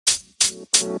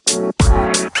What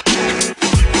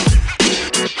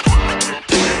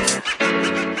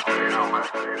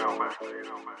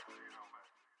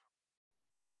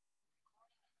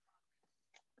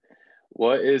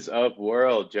is up,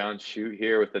 world? John Shoot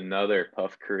here with another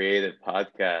Puff Creative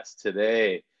podcast.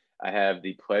 Today, I have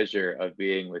the pleasure of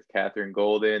being with Catherine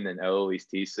Golden and Eloise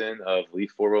Thiessen of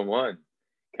Leaf 411.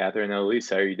 Catherine and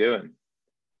Eloise, how are you doing?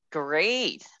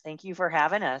 Great. Thank you for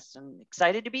having us. I'm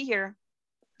excited to be here.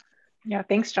 Yeah,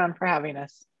 thanks, John, for having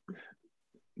us.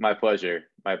 My pleasure.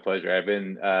 My pleasure.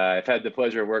 I've had the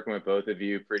pleasure of working with both of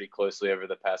you pretty closely over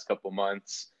the past couple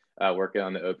months, working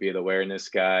on the opiate awareness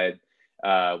guide.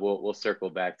 We'll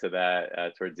circle back to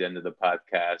that towards the end of the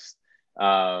podcast.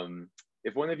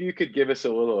 If one of you could give us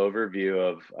a little overview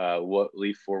of what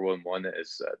Leaf 411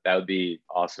 is, that would be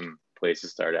awesome place to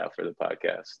start out for the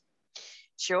podcast.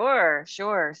 Sure.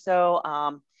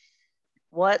 So,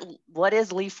 what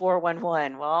is Leaf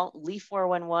 411? Well, Leaf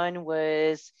 411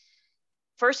 was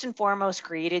first and foremost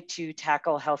created to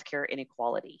tackle healthcare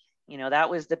inequality. That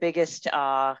was the biggest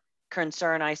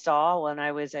concern I saw when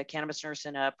I was a cannabis nurse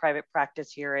in a private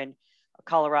practice here in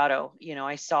Colorado.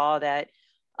 I saw that,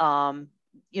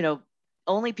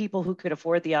 only people who could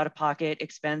afford the out-of-pocket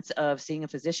expense of seeing a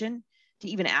physician to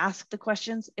even ask the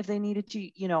questions if they needed to,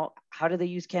 how do they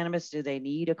use cannabis? Do they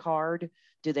need a card?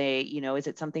 Do they, is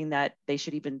it something that they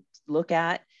should even look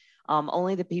at?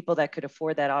 Only the people that could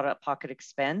afford that out-of-pocket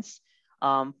expense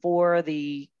for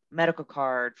the medical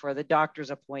card, for the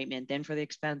doctor's appointment, then for the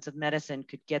expense of medicine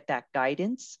could get that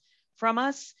guidance from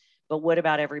us. But what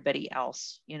about everybody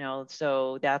else?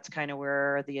 So that's kind of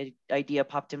where the idea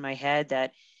popped in my head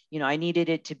that, I needed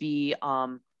it to be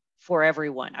for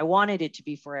everyone. I wanted it to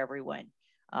be for everyone.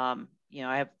 I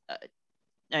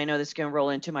know this is going to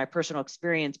roll into my personal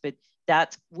experience, but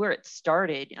that's where it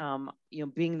started.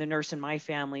 Being the nurse in my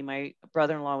family, my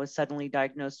brother-in-law was suddenly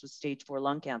diagnosed with stage 4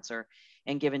 lung cancer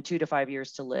and given 2 to 5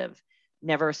 years to live.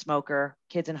 Never a smoker,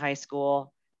 kids in high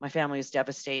school. My family was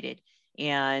devastated.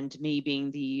 And me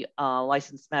being the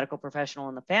licensed medical professional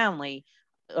in the family,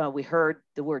 we heard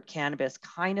the word cannabis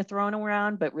kind of thrown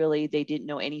around, but really they didn't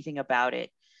know anything about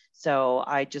it. So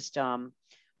I just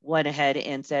went ahead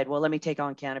and said, well, let me take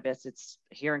on cannabis. It's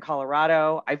here in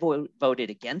Colorado. I voted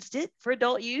against it for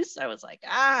adult use. I was like,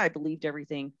 I believed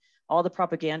everything, all the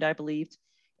propaganda I believed.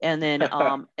 And then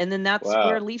that's Wow.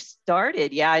 where Leaf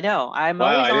started. Yeah, I know. I'm Wow,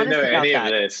 always I didn't honest know about any that.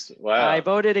 of this. Wow. I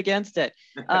voted against it.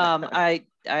 I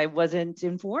wasn't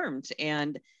informed.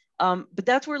 And but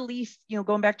that's where Leaf,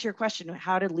 going back to your question,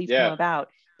 how did Leaf come about?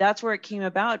 That's where it came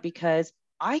about because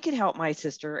I could help my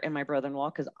sister and my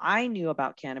brother-in-law because I knew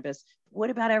about cannabis.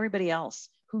 What about everybody else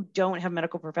who don't have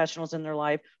medical professionals in their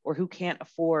life or who can't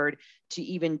afford to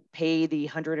even pay the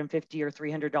 $150 or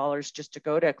 $300 just to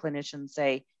go to a clinician and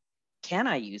say, can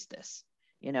I use this?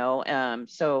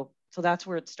 So that's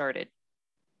where it started.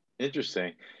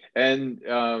 Interesting. And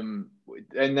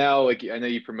now, like, I know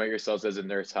you promote yourselves as a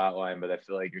nurse hotline, but I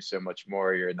feel like you're so much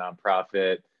more. You're a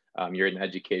nonprofit. You're an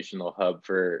educational hub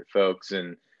for folks,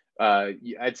 and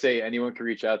I'd say anyone can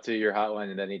reach out to your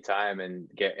hotline at any time and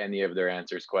get any of their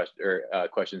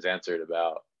questions answered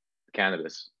about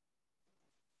cannabis.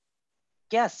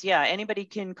 Yes, yeah, anybody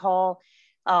can call.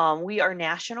 We are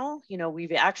national.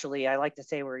 We've actually, I like to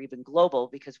say we're even global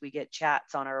because we get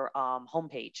chats on our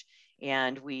homepage,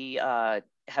 and we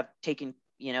have taken,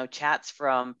 chats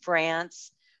from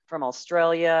France, from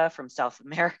Australia, from South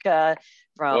America,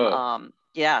 from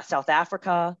South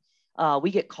Africa.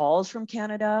 We get calls from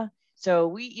Canada. So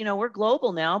we're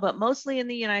global now, but mostly in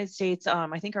the United States.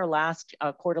 I think our last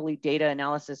quarterly data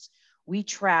analysis, we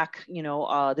track,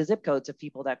 the zip codes of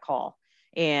people that call.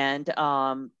 And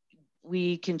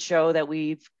we can show that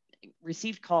we've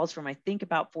received calls from, I think,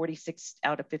 about 46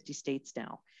 out of 50 states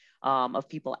now of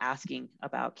people asking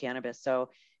about cannabis. So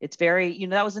it's very,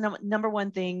 that was the number one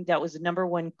thing. That was the number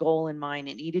one goal in mind.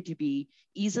 It needed to be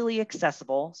easily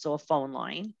accessible. So a phone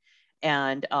line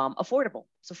and affordable.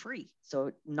 So free.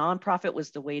 So nonprofit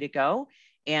was the way to go.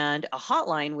 And a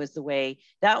hotline was the way.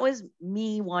 That was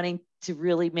me wanting to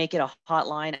really make it a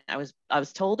hotline. I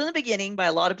was told in the beginning by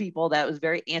a lot of people that it was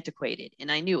very antiquated,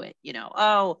 and I knew it.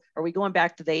 Oh, are we going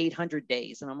back to the 800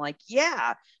 days? And I'm like,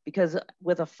 yeah, because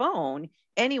with a phone,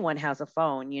 anyone has a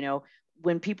phone.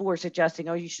 When people were suggesting,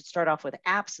 oh, you should start off with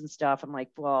apps and stuff, I'm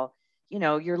like, well,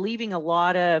 you're leaving a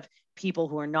lot of people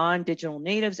who are non-digital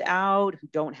natives out, who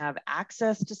don't have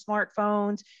access to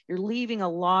smartphones. You're leaving a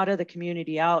lot of the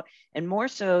community out, and more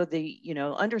so the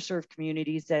underserved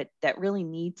communities that really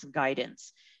need some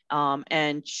guidance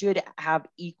and should have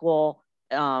equal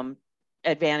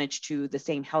advantage to the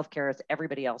same healthcare as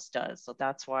everybody else does. So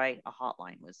that's why a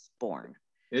hotline was born.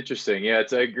 Interesting. Yeah,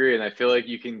 I agree. And I feel like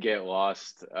you can get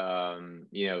lost, doing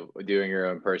your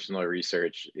own personal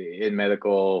research in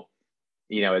medical,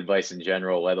 advice in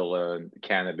general, let alone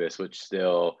cannabis, which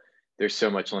still there's so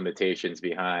much limitations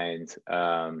behind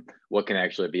what can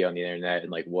actually be on the internet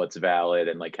and like what's valid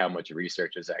and like how much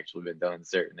research has actually been done in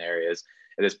certain areas.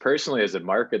 And as personally as a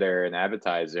marketer and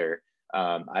advertiser,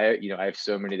 I have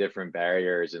so many different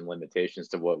barriers and limitations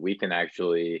to what we can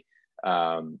actually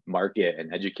market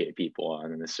and educate people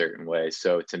on in a certain way.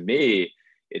 So to me,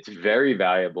 it's very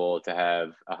valuable to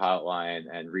have a hotline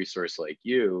and resource like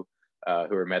you,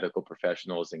 who are medical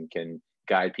professionals and can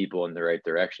guide people in the right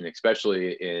direction,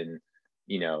 especially in,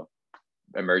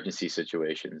 emergency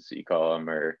situations, you call them,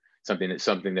 or something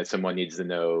that someone needs to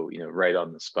know, right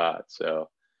on the spot. So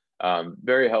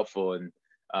very helpful. And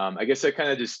I guess I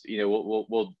kind of just,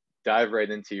 we'll dive right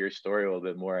into your story a little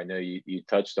bit more. I know you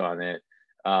touched on it.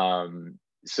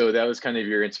 So that was kind of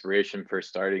your inspiration for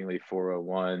starting Leaf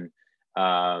 401.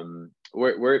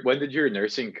 When did your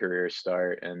nursing career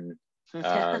start? And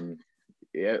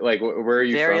yeah, like where are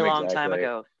you Very from long exactly? time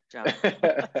ago, John.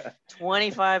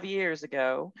 25 years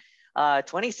ago,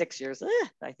 26 years,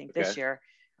 I think this year.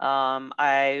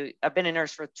 I've been a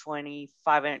nurse for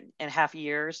 25 and a half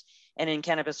years and in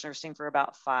cannabis nursing for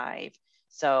about 5.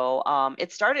 So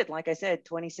it started, like I said,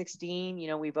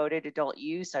 2016, we voted adult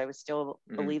use. I would still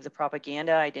believe the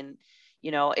propaganda. I didn't,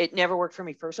 it never worked for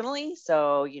me personally.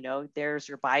 So, there's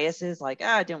your biases like,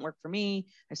 it didn't work for me.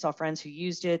 I saw friends who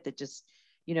used it that just,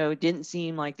 didn't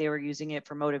seem like they were using it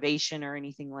for motivation or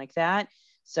anything like that.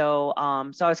 So,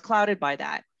 so I was clouded by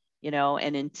that,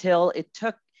 and until it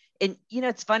took, and,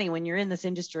 it's funny when you're in this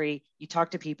industry, you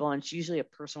talk to people and it's usually a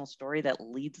personal story that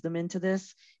leads them into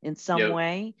this in some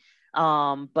way.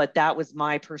 But that was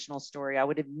my personal story. I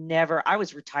would have never, I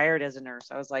was retired as a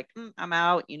nurse. I was like, I'm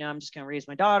out, I'm just going to raise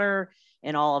my daughter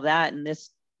and all of that. And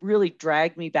this really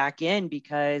dragged me back in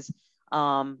because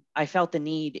I felt the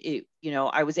need,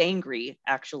 I was angry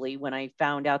actually when I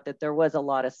found out that there was a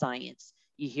lot of science.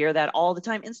 You hear that all the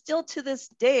time. And still to this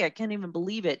day, I can't even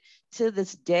believe it. To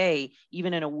this day,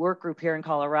 even in a work group here in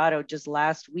Colorado, just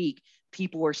last week,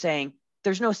 people were saying,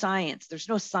 there's no science. There's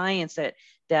no science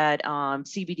that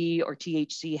CBD or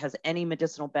THC has any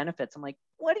medicinal benefits. I'm like,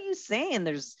 what are you saying?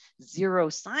 There's zero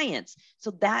science.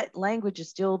 So that language is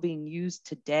still being used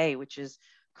today, which is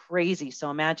crazy.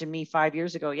 So imagine me 5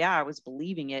 years ago. Yeah, I was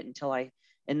believing it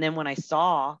and then when I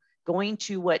saw going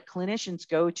to what clinicians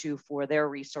go to for their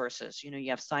resources, you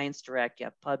have Science Direct, you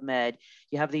have PubMed,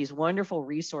 you have these wonderful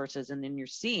resources, and then you're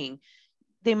seeing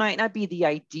they might not be the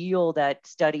ideal that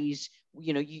studies,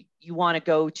 you want to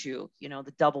go to,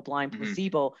 the double-blind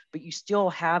placebo, but you still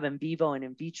have in vivo and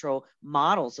in vitro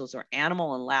models. Those are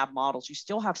animal and lab models. You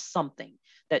still have something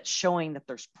that's showing that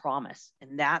there's promise.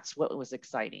 And that's what was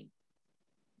exciting.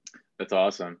 That's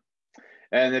awesome.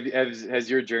 And has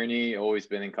your journey always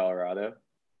been in Colorado?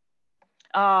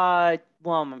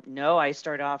 Well, no, I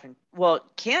started off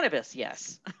cannabis,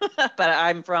 yes, but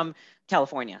I'm from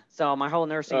California. So my whole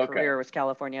nursing career was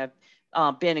California.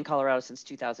 I've been in Colorado since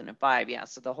 2005. Yeah.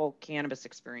 So the whole cannabis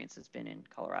experience has been in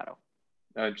Colorado.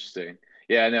 Oh, interesting.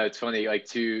 Yeah, no, it's funny, like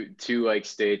two like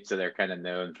states that are kind of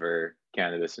known for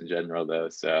cannabis in general though.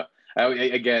 So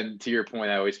again, to your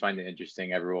point, I always find it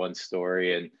interesting, everyone's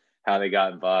story and how they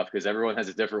got involved, because everyone has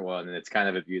a different one and it's kind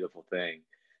of a beautiful thing.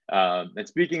 And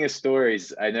speaking of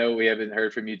stories, I know we haven't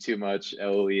heard from you too much,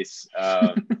 Eloise.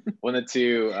 Wanted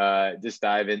to just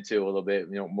dive into a little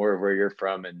bit, more of where you're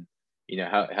from and,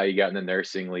 how you got into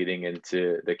nursing leading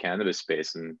into the cannabis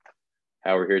space and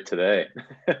how we're here today.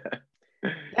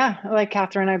 Yeah, like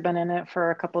Catherine, I've been in it for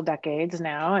a couple decades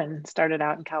now and started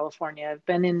out in California. I've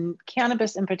been in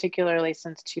cannabis in particularly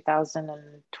since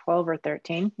 2012 or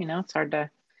 13. It's hard to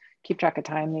keep track of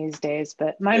time these days,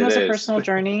 but mine was a personal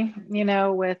journey,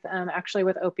 with actually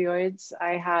with opioids.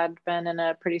 I had been in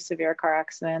a pretty severe car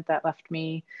accident that left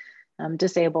me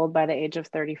disabled by the age of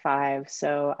 35.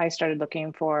 So I started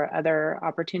looking for other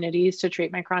opportunities to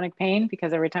treat my chronic pain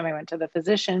because every time I went to the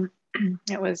physician,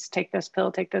 it was take this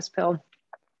pill, take this pill.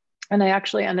 And I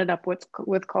actually ended up with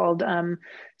called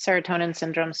serotonin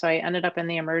syndrome. So I ended up in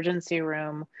the emergency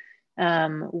room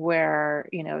where,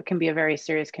 it can be a very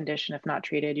serious condition. If not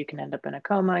treated, you can end up in a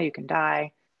coma, you can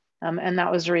die. And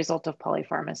that was a result of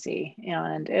polypharmacy.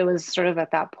 And it was sort of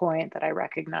at that point that I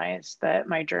recognized that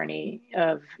my journey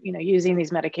of, using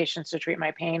these medications to treat my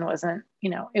pain wasn't,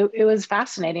 it was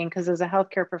fascinating because as a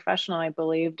healthcare professional, I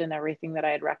believed in everything that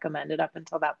I had recommended up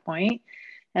until that point.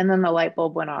 And then the light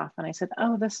bulb went off and I said,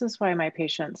 oh, this is why my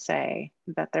patients say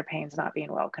that their pain's not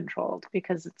being well controlled,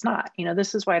 because it's not.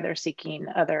 This is why they're seeking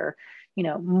other,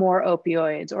 more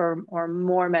opioids or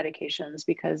more medications,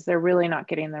 because they're really not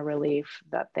getting the relief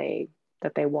that they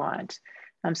want.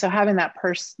 So having that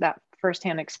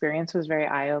firsthand experience was very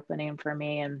eye-opening for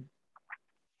me.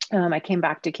 And I came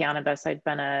back to cannabis. I'd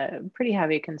been a pretty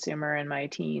heavy consumer in my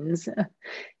teens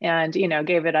and,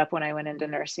 gave it up when I went into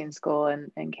nursing school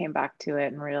and came back to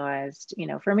it and realized,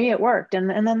 for me, it worked. And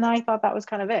then I thought that was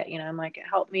kind of it. I'm like, it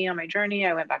helped me on my journey.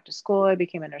 I went back to school. I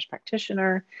became a nurse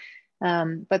practitioner.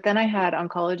 But then I had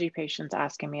oncology patients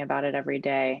asking me about it every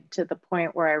day, to the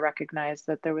point where I recognized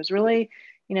that there was really,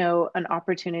 an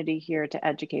opportunity here to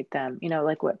educate them,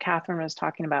 like what Catherine was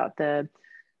talking about. The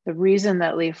reason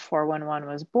that Leaf 411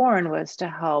 was born was to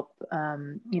help,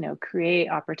 create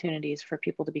opportunities for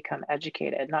people to become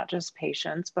educated, not just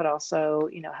patients, but also,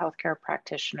 healthcare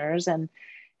practitioners. And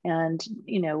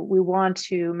we want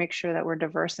to make sure that we're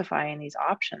diversifying these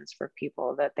options for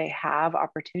people, that they have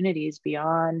opportunities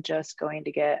beyond just going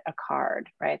to get a card,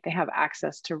 right? They have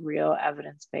access to real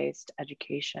evidence-based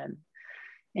education.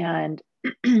 And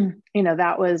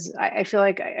that was, I feel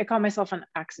like I call myself an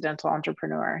accidental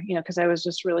entrepreneur, because I was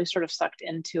just really sort of sucked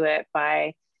into it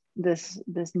by this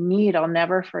need. I'll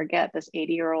never forget this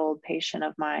 80-year-old patient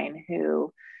of mine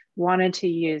who wanted to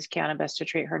use cannabis to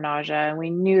treat her nausea. And we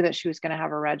knew that she was going to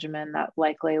have a regimen that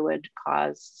likely would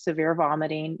cause severe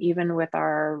vomiting, even with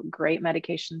our great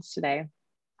medications today.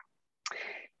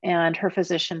 And her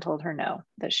physician told her no,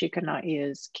 that she could not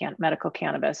use medical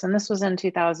cannabis. And this was in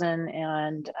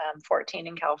 2014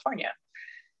 in California.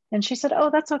 And she said,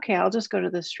 oh, that's okay. I'll just go to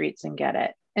the streets and get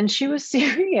it. And she was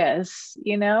serious,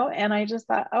 and I just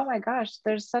thought, oh my gosh,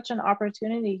 there's such an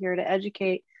opportunity here to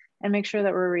educate and make sure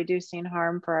that we're reducing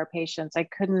harm for our patients. I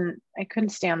couldn't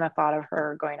stand the thought of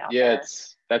her going out there.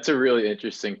 That's a really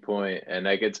interesting point. And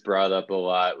that gets brought up a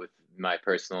lot with my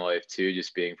personal life too,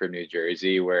 just being from New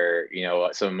Jersey, where,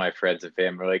 some of my friends and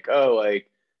family are like, oh, like,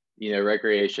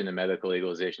 recreation and medical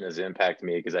legalization doesn't impact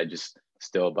me because I just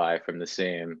still buy from the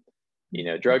same,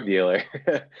 drug dealer.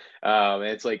 And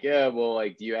it's like, yeah, well,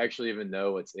 like, do you actually even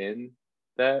know what's in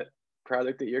that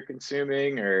product that you're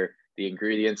consuming, or the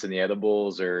ingredients in the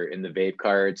edibles, or in the vape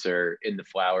carts, or in the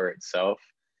flower itself?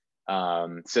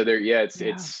 So there,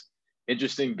 it's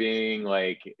interesting being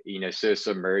like, so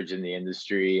submerged in the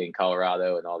industry in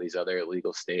Colorado and all these other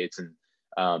illegal states, and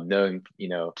knowing,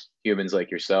 humans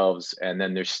like yourselves, and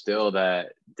then there's still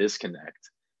that disconnect,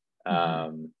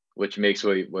 which makes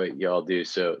what y'all do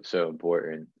so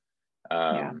important.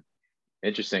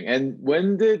 Interesting. And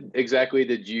when exactly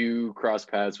did you cross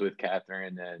paths with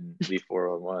Catherine and Leaf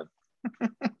 411?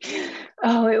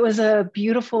 Oh, it was a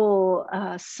beautiful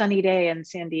sunny day in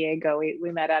San Diego.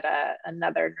 We met at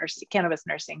another cannabis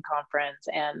nursing conference,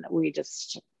 and we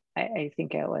just, I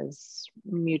think it was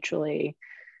mutually,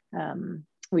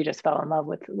 we just fell in love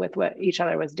with what each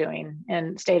other was doing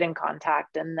and stayed in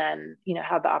contact, and then,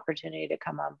 had the opportunity to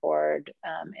come on board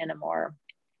in a more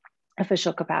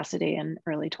official capacity in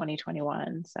early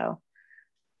 2021. So.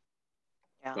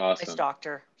 Yeah, awesome. I stalked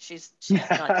her. She's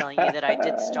not telling you that I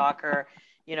did stalk her.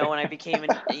 When I became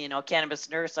a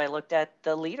cannabis nurse, I looked at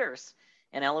the leaders,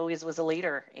 and Eloise was a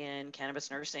leader in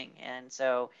cannabis nursing. And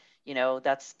so,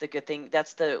 that's the good thing.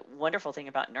 That's the wonderful thing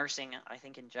about nursing. I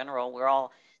think in general, we're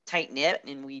all tight knit,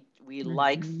 and we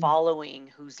like following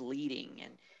who's leading.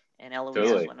 And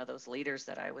Eloise was one of those leaders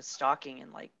that I was stalking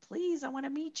and like, please, I want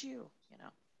to meet you.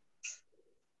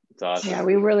 It's awesome. Yeah,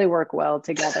 we really work well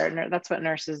together. That's what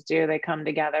nurses do. They come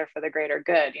together for the greater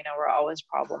good. We're always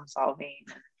problem solving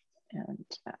and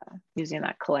using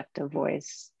that collective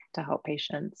voice to help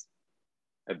patients.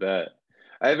 I bet.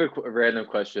 I have a random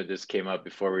question that just came up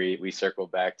before we circle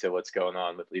back to what's going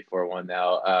on with Leaf 411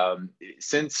 now.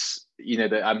 Since,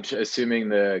 I'm assuming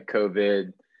the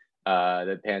COVID,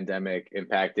 the pandemic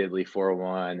impacted Leaf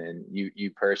 411, and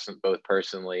you both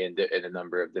personally and in a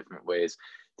number of different ways.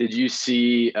 Did you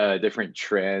see a different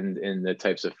trend in the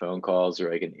types of phone calls,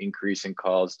 or like an increase in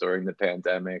calls during the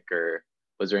pandemic, or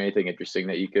was there anything interesting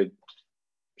that you could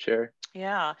share?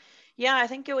 Yeah, I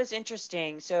think it was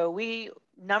interesting. So we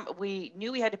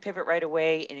knew we had to pivot right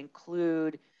away and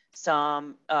include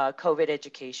some COVID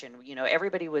education.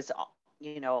 Everybody was,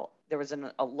 there was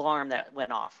an alarm that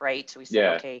went off, right? So we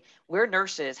said, okay, we're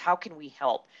nurses. How can we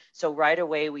help? So right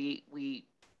away, we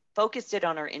focused it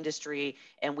on our industry,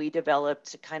 and we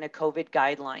developed kind of COVID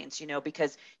guidelines,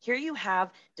 because here you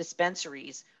have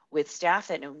dispensaries with staff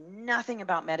that know nothing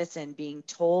about medicine being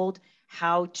told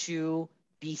how to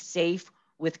be safe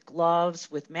with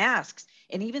gloves, with masks,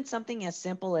 and even something as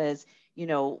simple as,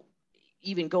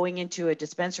 even going into a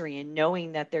dispensary and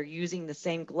knowing that they're using the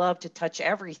same glove to touch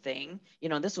everything,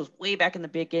 this was way back in the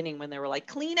beginning when they were like,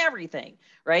 clean everything,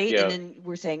 right? Yeah. And then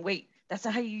we're saying, wait, that's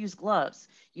not how you use gloves.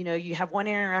 You have one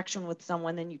interaction with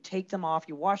someone, then you take them off,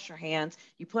 you wash your hands,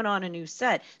 you put on a new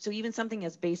set. So even something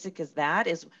as basic as that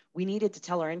is we needed to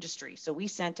tell our industry. So we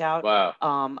sent out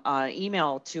an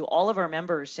email to all of our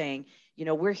members saying,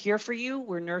 we're here for you.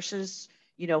 We're nurses.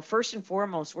 First and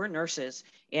foremost, we're nurses,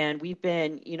 and we've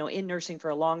been, in nursing for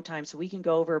a long time. So we can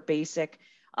go over basic,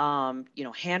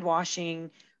 hand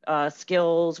washing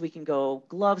skills. We can go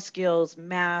glove skills,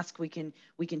 mask. We can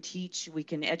teach. We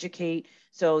can educate.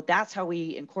 So that's how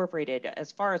we incorporated.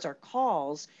 As far as our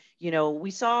calls,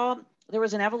 we saw there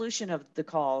was an evolution of the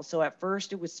call. So at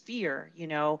first it was fear.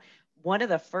 One of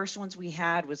the first ones we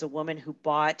had was a woman who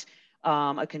bought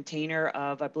a container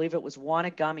of, I believe it was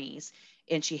Wana gummies,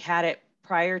 and she had it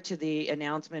prior to the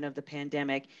announcement of the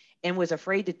pandemic and was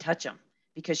afraid to touch them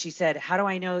because she said, how do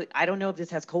I know? I don't know if this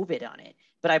has COVID on it,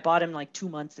 but I bought them like 2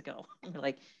 months ago. We're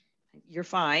like, you're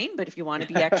fine, but if you want to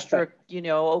be extra,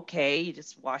 okay, you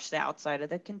just wash the outside of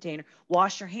the container,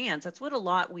 wash your hands. That's what a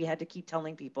lot we had to keep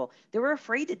telling people. They were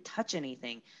afraid to touch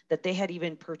anything that they had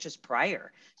even purchased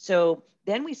prior. So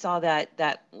then we saw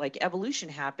that like evolution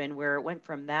happen where it went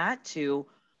from that to,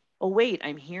 oh, wait,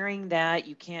 I'm hearing that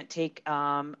you can't take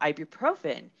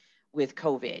ibuprofen with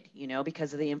COVID,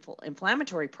 because of the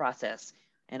inflammatory process.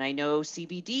 And I know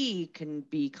CBD can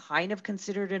be kind of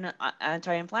considered an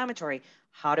anti-inflammatory.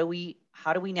 How do we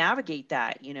navigate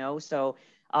that? So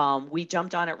we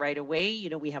jumped on it right away.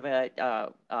 We have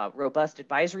a robust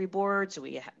advisory board. So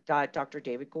we got Dr.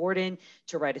 David Gordon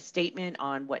to write a statement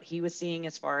on what he was seeing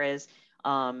as far as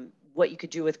what you could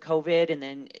do with COVID. And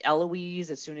then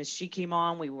Eloise, as soon as she came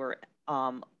on, we were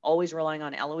always relying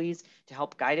on Eloise to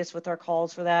help guide us with our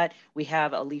calls for that. We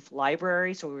have a Leaf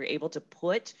library, so we were able to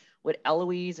put what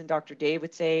Eloise and Dr. Dave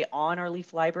would say on our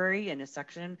Leaf library in a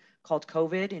section called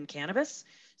COVID in cannabis.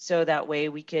 So that way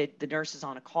the nurses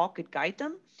on a call could guide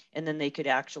them, and then they could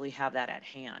actually have that at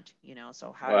hand,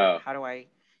 so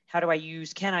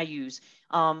can I use?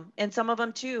 And some of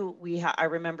them too, I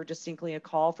remember distinctly a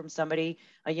call from somebody,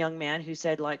 a young man who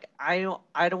said, like, I don't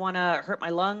want to hurt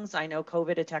my lungs. I know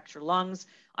COVID attacks your lungs.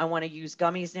 I want to use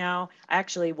gummies now.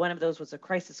 Actually, one of those was a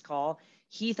crisis call.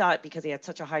 He thought because he had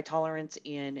such a high tolerance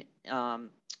in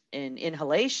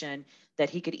inhalation that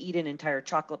he could eat an entire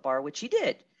chocolate bar, which he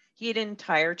did. He ate an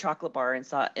entire chocolate bar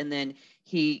and then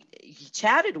he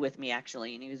chatted with me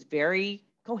actually, and he was very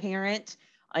coherent.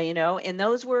 And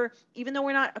those were, even though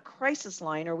we're not a crisis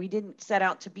line, or we didn't set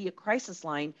out to be a crisis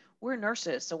line, we're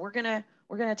nurses, so we're gonna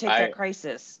take that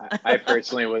crisis. I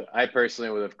personally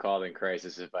would have called in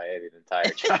crisis if I ate an entire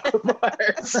chocolate bar.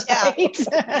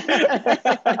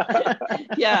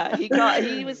 Yeah,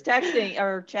 he was texting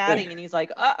or chatting, and he's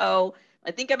like, "Uh-oh, I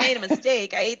think I made a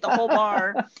mistake. I ate the whole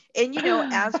bar." And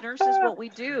as nurses, what we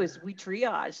do is we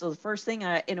triage. So the first thing,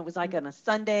 and it was like on a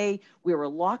Sunday, we were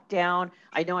locked down.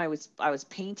 I know I was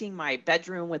painting my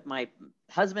bedroom with my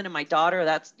husband and my daughter.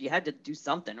 You had to do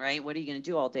something, right? What are you going to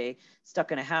do all day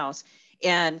stuck in a house?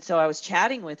 And so I was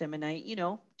chatting with him, and I,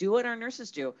 do what our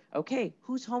nurses do. Okay,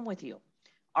 who's home with you?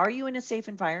 Are you in a safe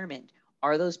environment?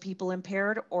 Are those people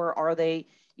impaired, or are they,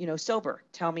 sober?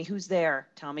 Tell me who's there.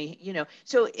 Tell me,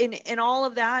 So in all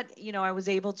of that, I was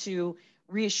able to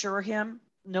reassure him,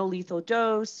 no lethal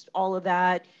dose, all of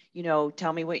that.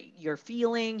 Tell me what you're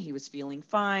feeling. He was feeling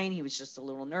fine. He was just a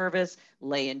little nervous.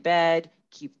 Lay in bed.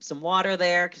 Keep some water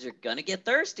there because you're gonna get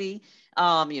thirsty.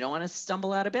 You don't want to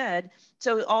stumble out of bed.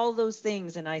 So all those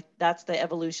things, and that's the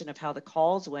evolution of how the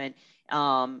calls went.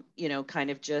 Kind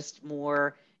of just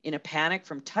more in a panic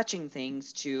from touching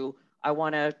things to I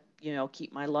want to,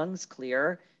 keep my lungs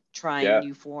clear,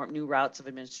 trying new routes of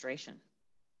administration.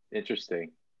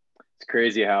 Interesting. It's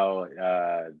crazy how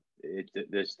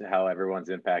how everyone's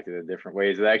impacted in different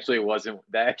ways. That actually wasn't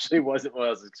what I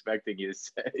was expecting you to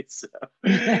say. So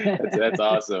that's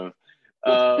awesome.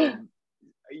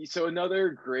 So another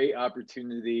great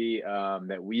opportunity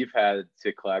that we've had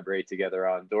to collaborate together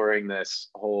on during this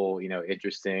whole,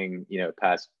 interesting,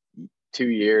 past 2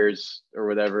 years or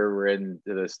whatever we're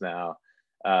into this now,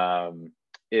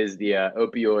 is the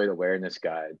opioid awareness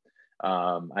guide.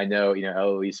 I know,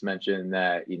 Eloise mentioned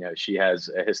that, she has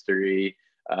a history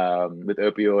with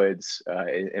opioids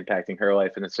impacting her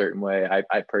life in a certain way.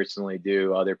 I personally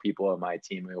do. Other people on my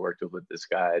team I worked with this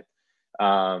guide.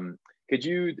 Could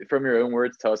you, from your own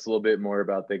words, tell us a little bit more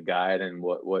about the guide and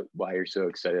why you're so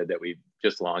excited that we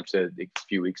just launched it a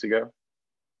few weeks ago?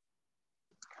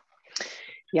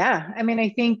 Yeah, I mean, I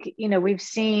think, we've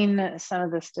seen some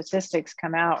of the statistics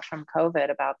come out from COVID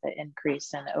about the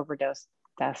increase in overdose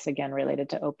deaths, again, related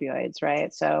to opioids,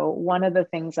 right? So one of the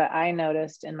things that I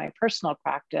noticed in my personal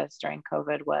practice during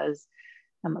COVID was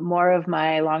more of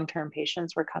my long-term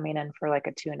patients were coming in for like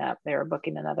a tune-up. They were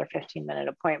booking another 15-minute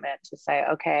appointment to say,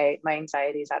 okay, my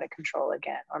anxiety is out of control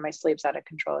again, or my sleep's out of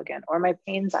control again, or my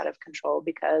pain's out of control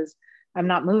because I'm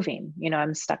not moving. You know,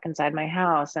 I'm stuck inside my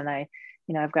house, and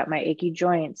I've got my achy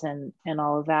joints and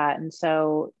all of that. And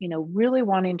so, really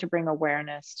wanting to bring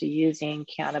awareness to using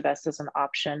cannabis as an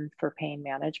option for pain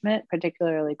management,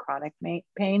 particularly chronic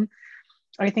pain,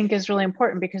 I think is really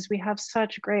important, because we have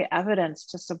such great evidence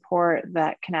to support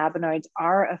that cannabinoids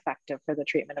are effective for the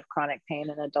treatment of chronic pain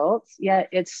in adults, yet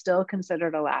it's still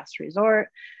considered a last resort.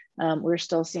 We're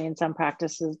still seeing some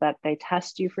practices that they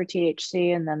test you for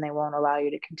THC and then they won't allow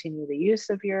you to continue the use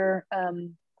of your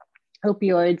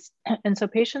opioids. And so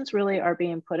patients really are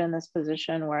being put in this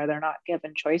position where they're not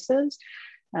given choices.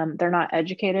 They're not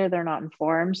educated, they're not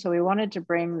informed. So we wanted to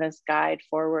bring this guide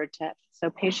forward so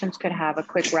patients could have a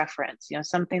quick reference,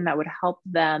 something that would help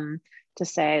them to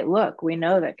say, look, we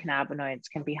know that cannabinoids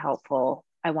can be helpful.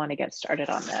 I want to get started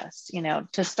on this,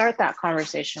 to start that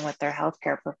conversation with their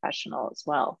healthcare professional as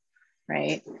well,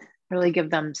 right? Really give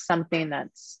them something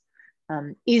that's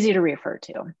easy to refer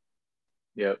to.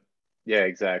 Yep. Yeah,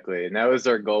 exactly. And that was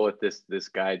our goal with this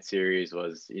guide series,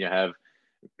 was, have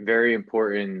very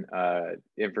important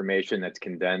information that's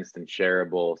condensed and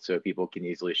shareable, so people can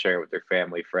easily share it with their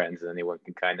family, friends, and anyone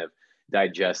can kind of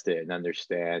digest it and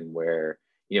understand where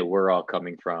we're all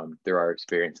coming from through our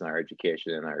experience and our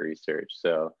education and our research.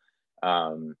 So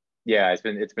yeah, it's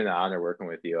been an honor working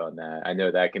with you on that. I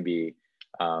know that can be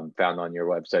found on your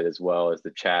website, as well as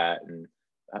the chat and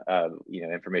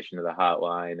information to the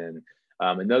hotline. And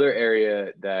another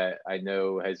area that I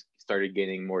know has started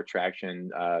gaining more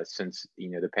traction since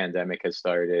the pandemic has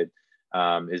started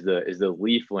is the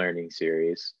Leaf Learning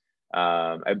series.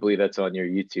 I believe that's on your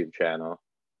YouTube channel,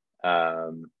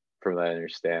 from what I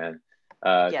understand.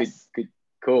 Yes.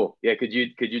 Cool. Yeah. Could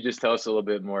you just tell us a little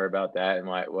bit more about that and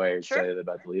why you're Sure. excited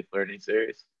about the Leaf Learning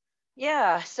series?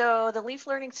 Yeah, so the Leaf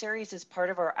Learning series is part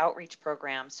of our outreach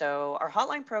program. So our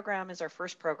hotline program is our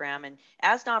first program, and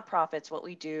as nonprofits,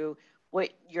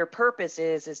 what your purpose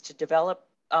is to develop,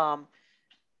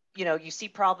 you see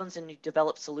problems and you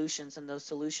develop solutions, and those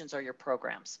solutions are your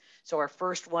programs. So our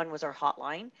first one was our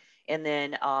hotline, and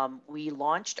then we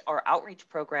launched our outreach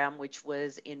program, which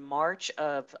was in March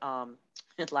of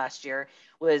last year,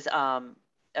 was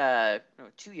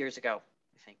 2 years ago,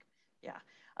 I think. Yeah.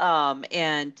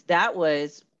 And that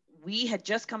was, we had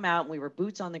just come out and we were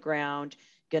boots on the ground,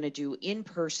 going to do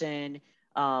in-person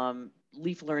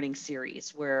Leaf Learning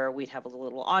series where we'd have a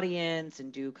little audience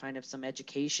and do kind of some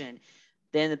education.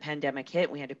 Then the pandemic hit,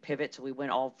 we had to pivot, so we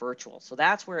went all virtual. So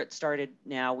that's where it started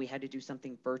now. We had to do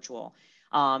something virtual.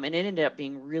 And it ended up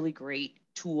being a really great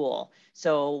tool.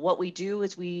 So what we do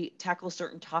is we tackle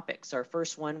certain topics. Our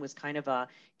first one was kind of a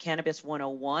Cannabis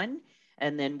 101.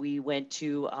 And then we went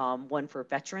to one for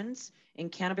veterans in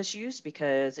cannabis use,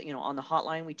 because, on the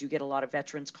hotline, we do get a lot of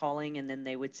veterans calling, and then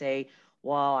they would say,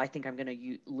 well, I think I'm going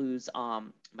to lose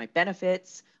my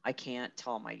benefits. I can't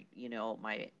tell my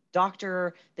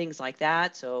doctor, things like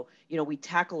that. So, we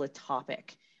tackle a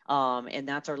topic. And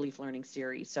that's our Leaf Learning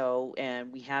series. So,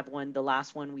 and we have one, the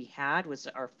last one we had was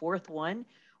our fourth one,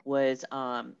 was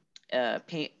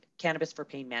cannabis for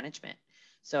pain management.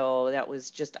 So that was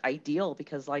just ideal,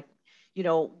 because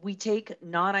we take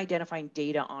non-identifying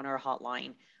data on our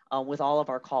hotline with all of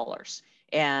our callers.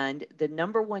 And the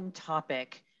number one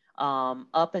topic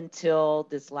up until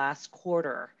this last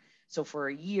quarter, so for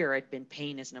a year, it'd been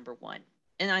pain is number one.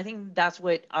 And I think that's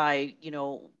what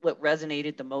what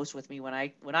resonated the most with me when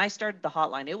I started the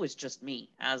hotline. It was just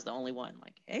me as the only one,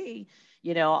 like, hey,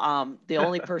 the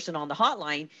only person on the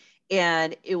hotline.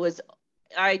 And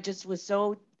I just was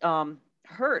so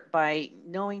hurt by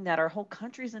knowing that our whole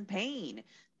country's in pain,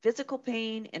 physical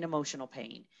pain and emotional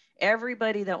pain.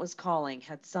 Everybody that was calling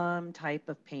had some type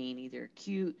of pain, either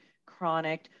acute,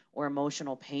 chronic, or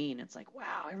emotional pain. It's like,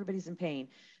 wow, everybody's in pain.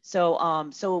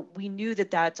 So we knew that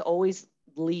that's always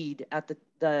lead at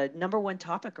the number one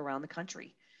topic around the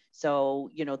country.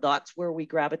 So, that's where we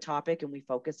grab a topic and we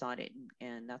focus on it.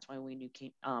 And that's why we knew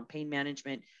pain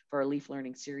management for our Leaf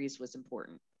Learning series was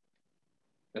important.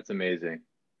 That's amazing.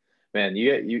 Man,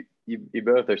 you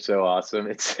both are so awesome.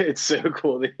 It's so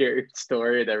cool to hear your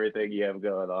story and everything you have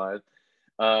going on.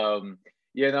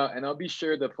 And I'll be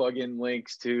sure to plug in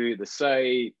links to the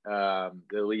site, the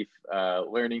Leaf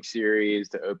Learning series,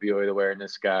 the Opioid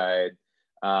Awareness Guide,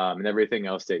 and everything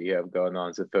else that you have going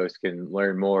on, so folks can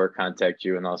learn more, contact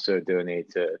you, and also donate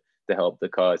to help the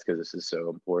cause, because this is so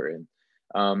important.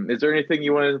 Is there anything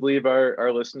you want to leave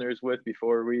our listeners with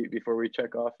before we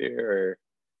check off here, or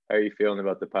how are you feeling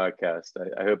about the podcast?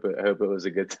 I hope it was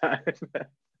a good time.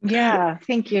 Yeah,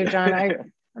 thank you,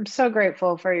 John. I'm so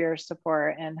grateful for your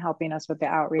support and helping us with the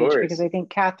outreach, because I think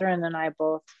Catherine and I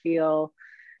both feel,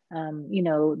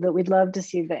 that we'd love to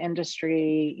see the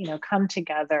industry, come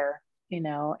together,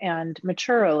 and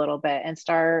mature a little bit and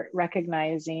start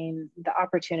recognizing the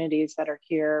opportunities that are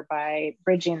here by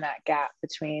bridging that gap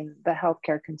between the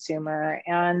healthcare consumer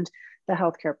and the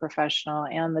healthcare professional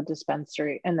and the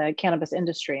dispensary and the cannabis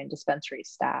industry and dispensary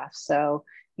staff. So,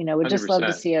 we'd just love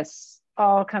to see us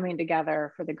all coming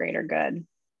together for the greater good.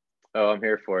 Oh, I'm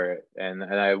here for it, and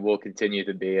I will continue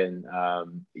to be. And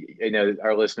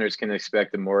our listeners can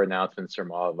expect more announcements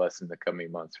from all of us in the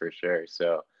coming months for sure.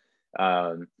 So,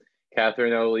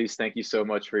 Catherine, Elise, thank you so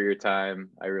much for your time.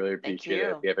 I really appreciate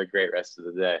it. You have a great rest of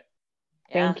the day.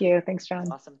 Thank you. Thanks,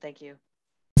 John. Awesome. Thank you.